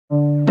Hey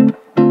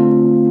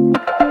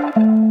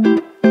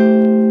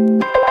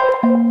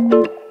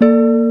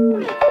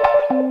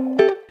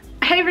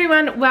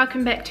everyone,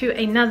 welcome back to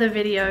another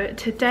video.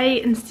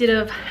 Today, instead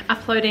of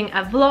uploading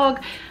a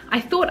vlog, I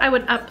thought I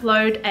would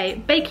upload a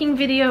baking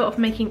video of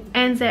making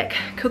Anzac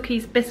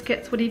cookies,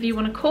 biscuits, whatever you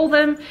want to call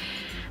them.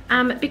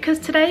 Because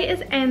today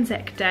is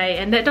Anzac Day,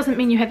 and that doesn't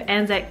mean you have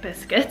Anzac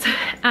biscuits,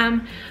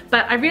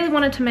 but I really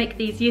wanted to make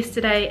these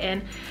yesterday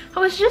and I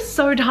was just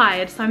so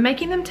tired, so I'm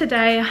making them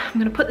today. I'm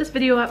going to put this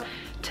video up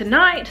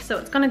tonight, so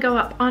it's going to go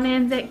up on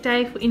Anzac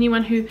Day for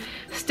anyone who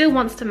still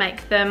wants to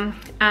make them.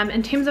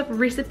 In terms of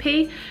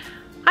recipe,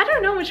 I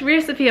don't know which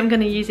recipe I'm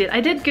going to use yet. I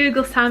did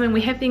Google some and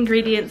we have the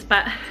ingredients,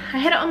 but I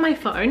had it on my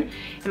phone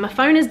and my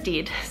phone is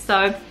dead,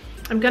 so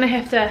I'm going to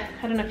have to,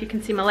 I don't know if you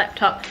can see my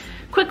laptop,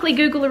 quickly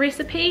Google a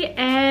recipe,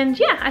 and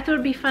yeah, I thought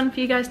it'd be fun for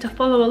you guys to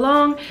follow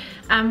along.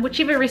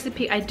 Whichever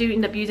recipe I do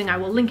end up using, I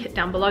will link it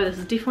down below. This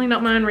is definitely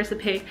not my own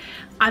recipe.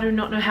 I do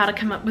not know how to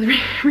come up with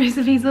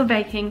recipes for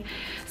baking.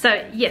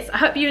 So yes, I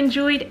hope you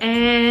enjoyed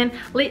and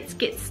let's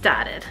get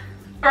started.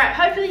 Alright,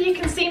 hopefully you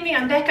can see me.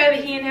 I'm back over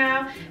here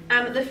now.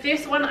 The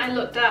first one I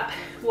looked up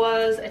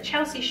was a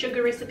Chelsea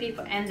sugar recipe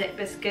for Anzac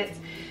biscuits.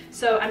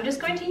 So I'm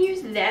just going to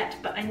use that,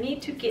 but I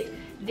need to get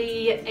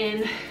the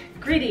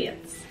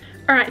ingredients.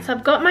 Alright, so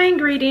I've got my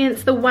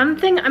ingredients. The one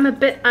thing I'm a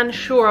bit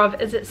unsure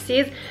of is it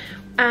says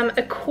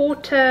a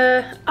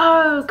quarter,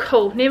 oh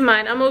cool, never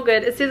mind, I'm all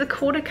good. It says a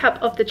quarter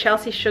cup of the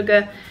Chelsea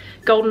sugar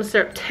golden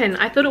syrup tin.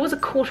 I thought it was a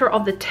quarter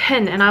of the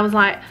tin and I was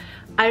like,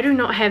 I do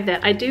not have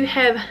that. I do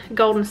have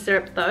golden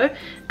syrup though,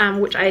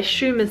 which I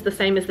assume is the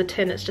same as the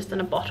tin, it's just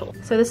in a bottle.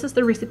 So this is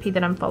the recipe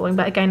that I'm following,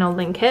 but again I'll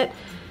link it.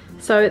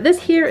 So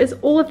this here is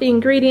all of the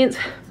ingredients.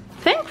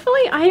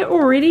 Thankfully, I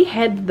already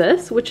had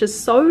this, which is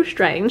so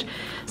strange.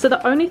 So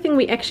the only thing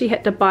we actually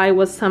had to buy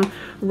was some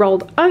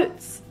rolled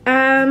oats.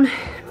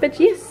 But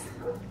yes,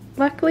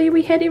 luckily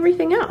we had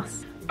everything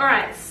else.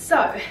 Alright,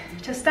 so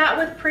to start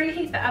with,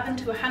 preheat the oven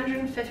to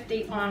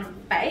 150 on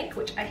bake,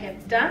 which I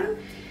have done.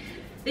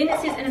 Then it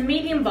says in a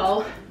medium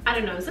bowl, I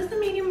don't know, is this the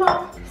medium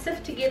bowl?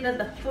 Sift together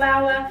the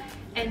flour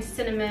and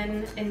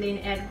cinnamon and then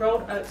add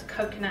rolled oats,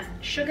 coconut,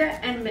 sugar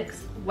and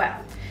mix well.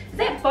 Is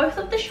that both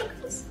of the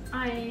sugars?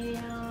 I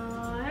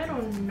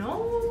don't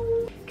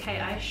know. Okay,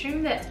 I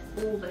assume that's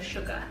all the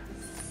sugar.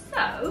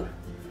 So,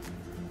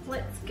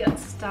 let's get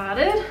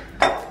started.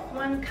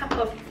 1 cup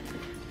of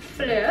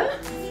flour.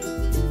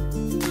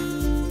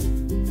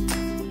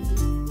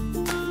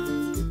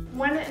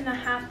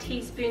 1½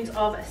 teaspoons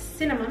of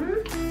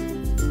cinnamon.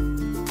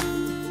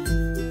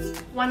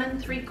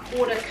 1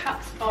 3/4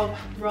 cups of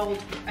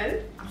rolled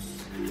oats.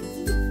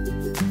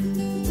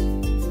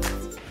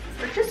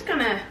 We're just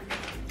gonna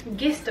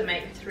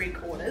guesstimate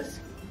 3/4.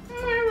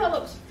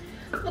 Well,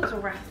 that looks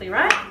roughly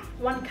right.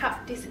 1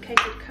 cup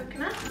desiccated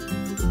coconut.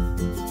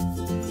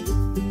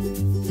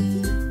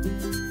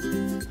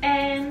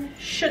 And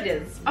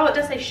sugars. Oh, it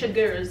does say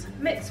sugars.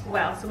 Mix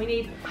well. So we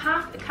need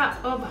 1/2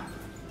 cup of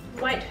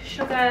white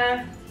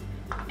sugar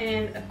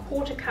and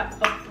 1/4 cup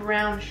of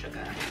brown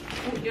sugar.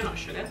 Oh, you're not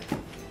sugar.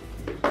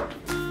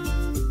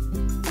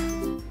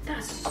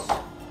 That's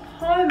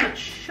so much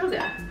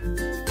sugar.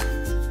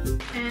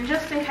 And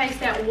just in case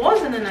that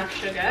wasn't enough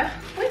sugar,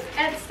 let's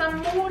add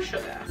some more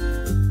sugar.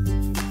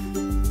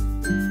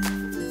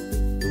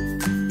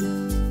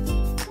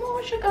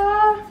 More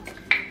sugar.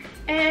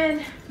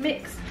 And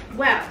mix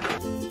well.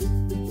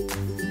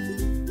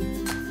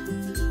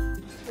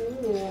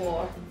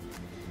 Ooh,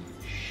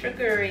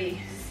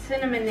 sugary,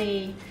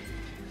 cinnamony,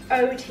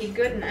 oaty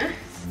goodness.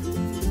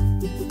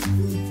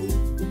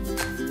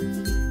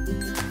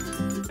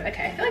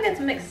 Okay, I feel like that's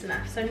mixed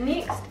enough. So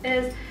next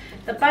is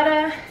the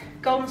butter,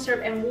 golden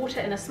syrup and water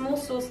in a small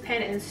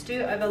saucepan and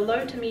stir over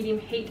low to medium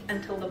heat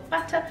until the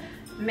butter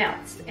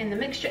melts and the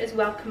mixture is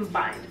well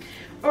combined.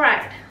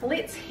 Alright,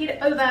 let's head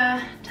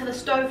over to the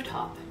stove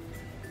top.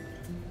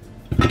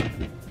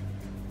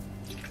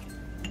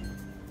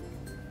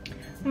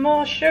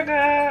 More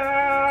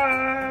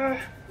sugar!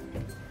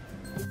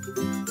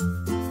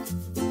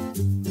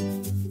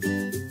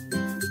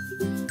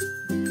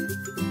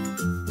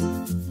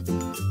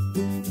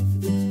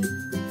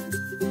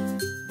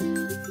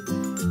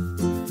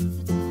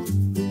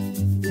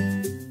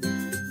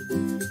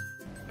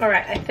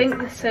 Alright, I think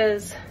this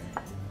is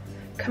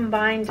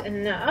combined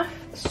enough,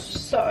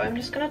 so I'm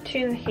just going to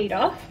turn the heat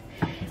off.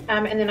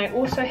 And then I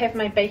also have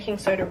my baking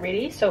soda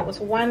ready, so it was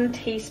 1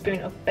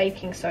 teaspoon of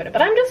baking soda,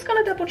 but I'm just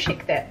going to double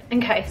check that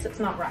in case it's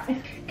not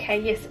right. Okay,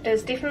 yes, it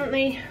is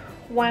definitely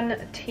 1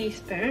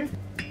 teaspoon.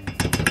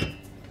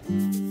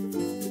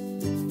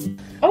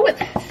 Oh,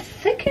 it's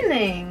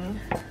thickening!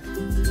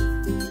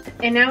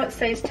 And now it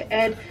says to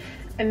add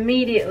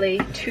immediately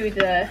to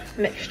the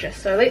mixture,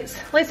 so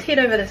let's head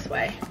over this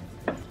way.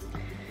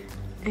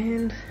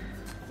 And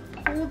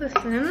pour this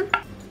in,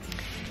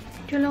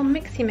 do a little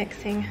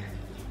mixing.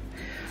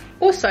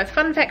 Also,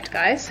 fun fact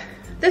guys,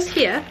 this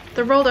here,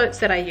 the rolled oats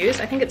that I use,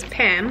 I think it's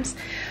Pam's,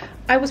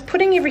 I was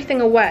putting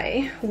everything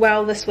away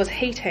while this was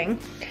heating,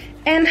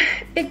 and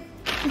it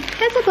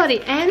has a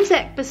bloody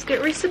Anzac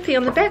biscuit recipe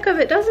on the back of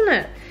it, doesn't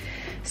it?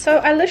 So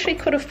I literally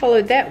could have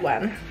followed that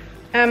one.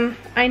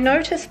 I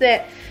noticed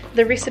that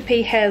the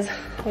recipe has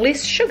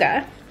less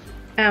sugar,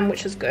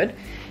 which is good.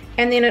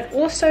 And then it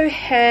also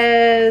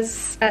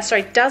has,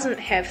 doesn't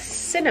have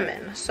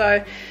cinnamon.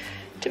 So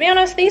to be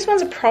honest, these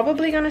ones are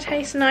probably going to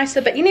taste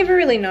nicer, but you never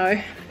really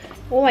know.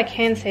 All I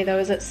can say though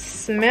is it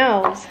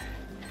smells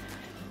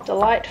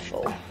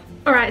delightful.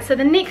 Alright, so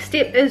the next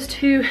step is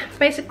to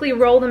basically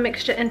roll the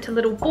mixture into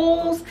little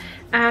balls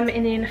and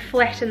then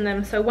flatten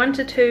them. So 1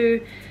 to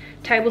 2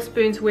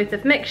 tablespoons worth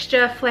of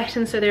mixture,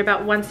 flatten so they're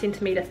about 1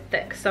 centimeter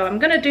thick. So I'm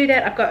going to do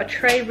that. I've got a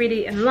tray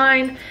ready and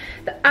lined.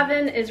 The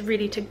oven is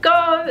ready to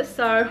go,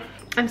 so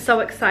I'm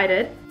so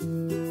excited.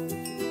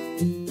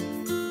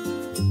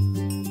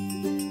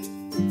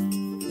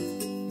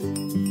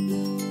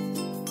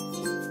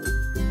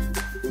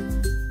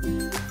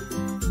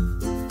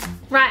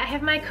 Right, I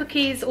have my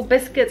cookies or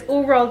biscuits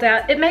all rolled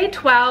out. It made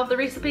 12, the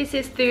recipe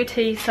says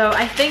 30, so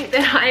I think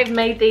that I've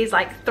made these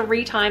like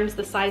 3 times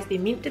the size they're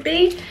meant to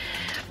be.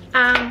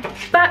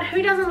 But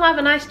who doesn't love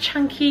a nice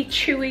chunky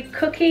chewy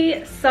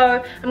cookie?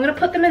 So I'm going to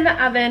put them in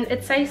the oven.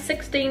 It says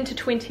 16 to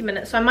 20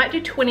 minutes, so I might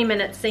do 20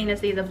 minutes seeing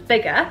as these are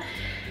bigger.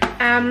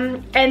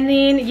 And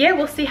then yeah,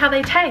 we'll see how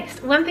they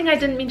taste. One thing I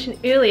didn't mention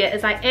earlier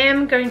is I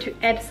am going to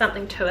add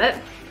something to it.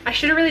 I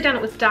should have really done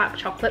it with dark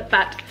chocolate,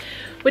 but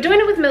we're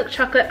doing it with milk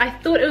chocolate. I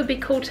thought it would be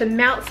cool to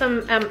melt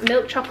some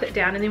milk chocolate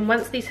down, and then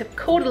once these have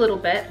cooled a little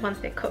bit, once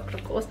they're cooked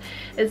of course,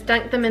 is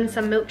dunk them in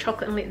some milk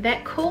chocolate and let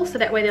that cool, so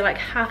that way they're like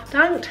half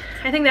dunked.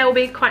 I think that will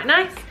be quite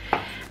nice.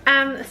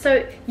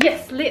 So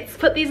yes, let's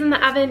put these in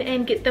the oven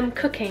and get them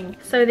cooking.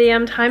 So the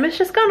timer's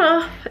just gone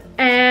off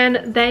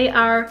and they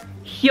are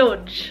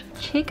huge.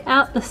 Check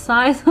out the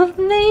size of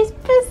these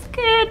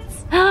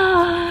biscuits.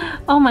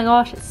 Oh my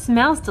gosh, it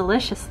smells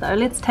delicious though.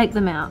 Let's take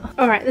them out.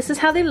 Alright, this is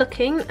how they're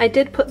looking. I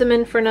did put them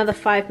in for another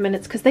 5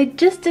 minutes because they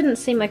just didn't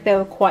seem like they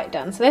were quite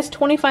done. So that's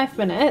 25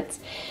 minutes.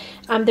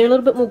 They're a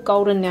little bit more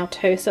golden now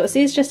too. So it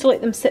says just to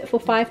let them sit for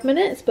 5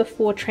 minutes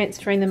before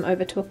transferring them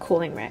over to a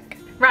cooling rack.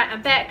 Right,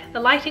 I'm back. The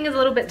lighting is a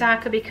little bit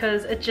darker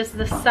because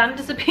the sun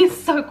disappears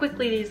so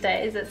quickly these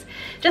days. It's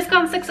just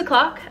gone 6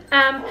 o'clock.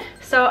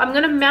 So I'm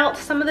gonna melt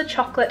some of the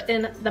chocolate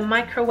in the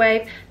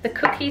microwave. The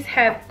cookies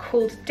have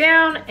cooled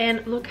down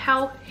and look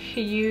how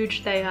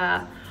huge they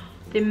are.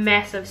 They're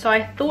massive. So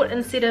I thought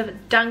instead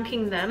of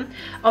dunking them,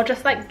 I'll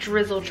just like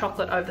drizzle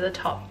chocolate over the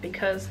top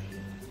because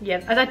yeah,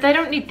 they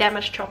don't need that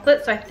much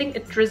chocolate, so I think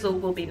a drizzle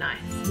will be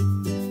nice.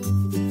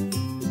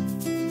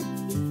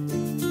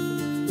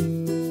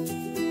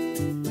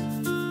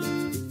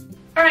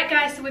 Alright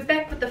guys, so we're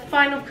back with the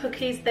final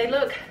cookies. They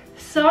look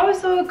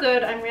so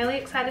good. I'm really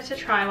excited to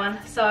try one.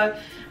 So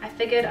I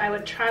figured I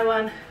would try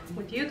one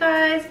with you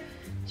guys.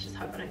 Let's just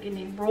hope I don't get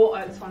any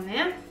raw oats on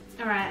there.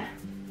 Alright.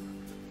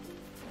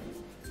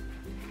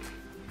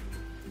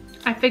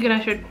 I figured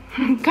I should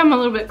come a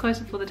little bit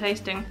closer for the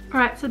tasting.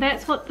 Alright, so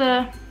that's what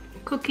the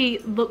cookie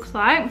looks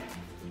like.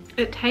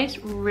 It tastes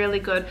really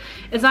good.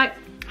 It's like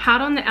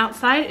hard on the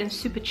outside and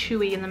super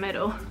chewy in the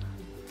middle.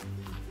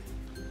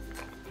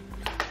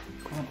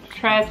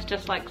 Trav's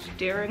just like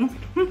staring.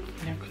 Yeah,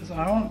 because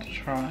I want to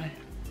try.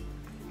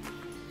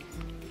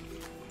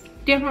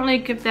 Definitely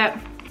give that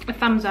a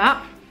thumbs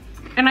up.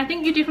 And I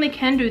think you definitely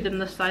can do them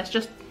this size.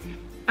 Just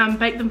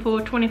bake them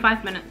for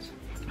 25 minutes.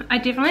 I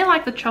definitely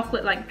like the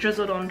chocolate like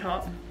drizzled on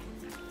top.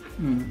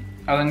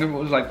 I think if it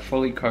was like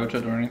fully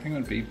coated or anything, it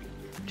would be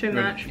too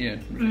much. Yeah,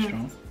 really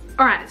strong.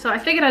 Alright, so I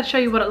figured I'd show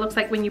you what it looks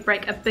like when you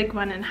break a big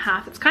one in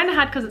half. It's kind of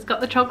hard because it's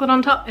got the chocolate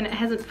on top and it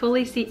hasn't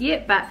fully set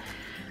yet, but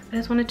I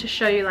just wanted to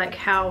show you like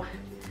how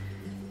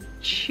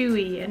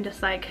chewy and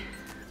just like,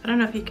 I don't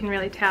know if you can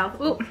really tell,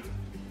 ooh,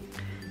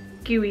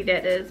 gooey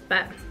that is,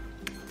 but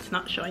it's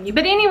not showing you.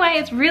 But anyway,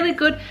 it's really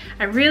good.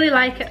 I really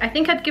like it. I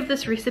think I'd give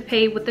this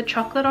recipe with the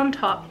chocolate on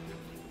top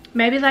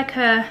maybe like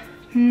a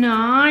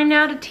 9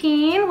 out of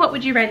 10. What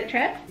would you rate it,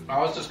 Trav? I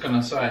was just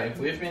gonna say,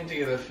 we've been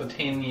together for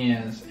 10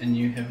 years and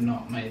you have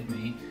not made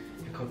me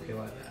a cookie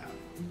like that.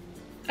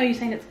 Oh, you're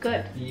saying it's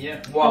good?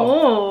 Yeah,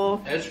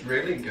 well, it's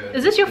really good.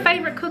 Is this your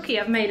favourite cookie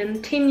I've made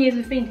in 10 years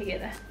we've been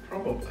together?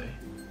 Probably.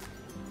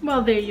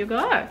 Well, there you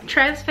go.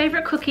 Trav's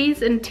favourite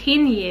cookies in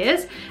 10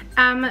 years.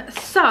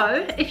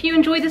 So, if you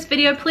enjoyed this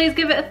video, please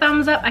give it a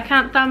thumbs up. I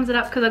can't thumbs it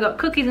up because I've got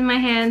cookies in my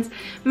hands.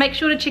 Make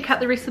sure to check out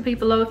the recipe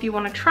below if you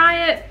want to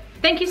try it.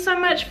 Thank you so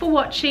much for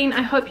watching.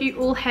 I hope you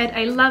all had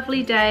a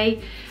lovely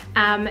day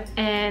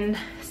and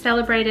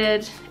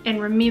celebrated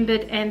and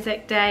remembered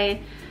Anzac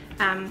Day.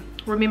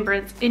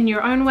 Remembrance in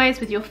your own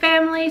ways with your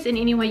families in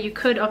any way you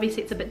could.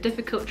 Obviously it's a bit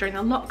difficult during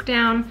the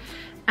lockdown,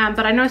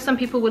 but I know some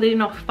people were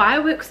letting off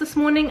fireworks this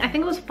morning. I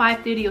think it was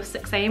 5:30 or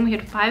 6 a.m. we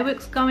had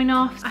fireworks going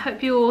off. I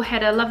hope you all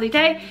had a lovely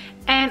day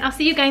and I'll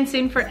see you again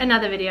soon for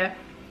another video.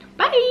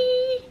 Bye!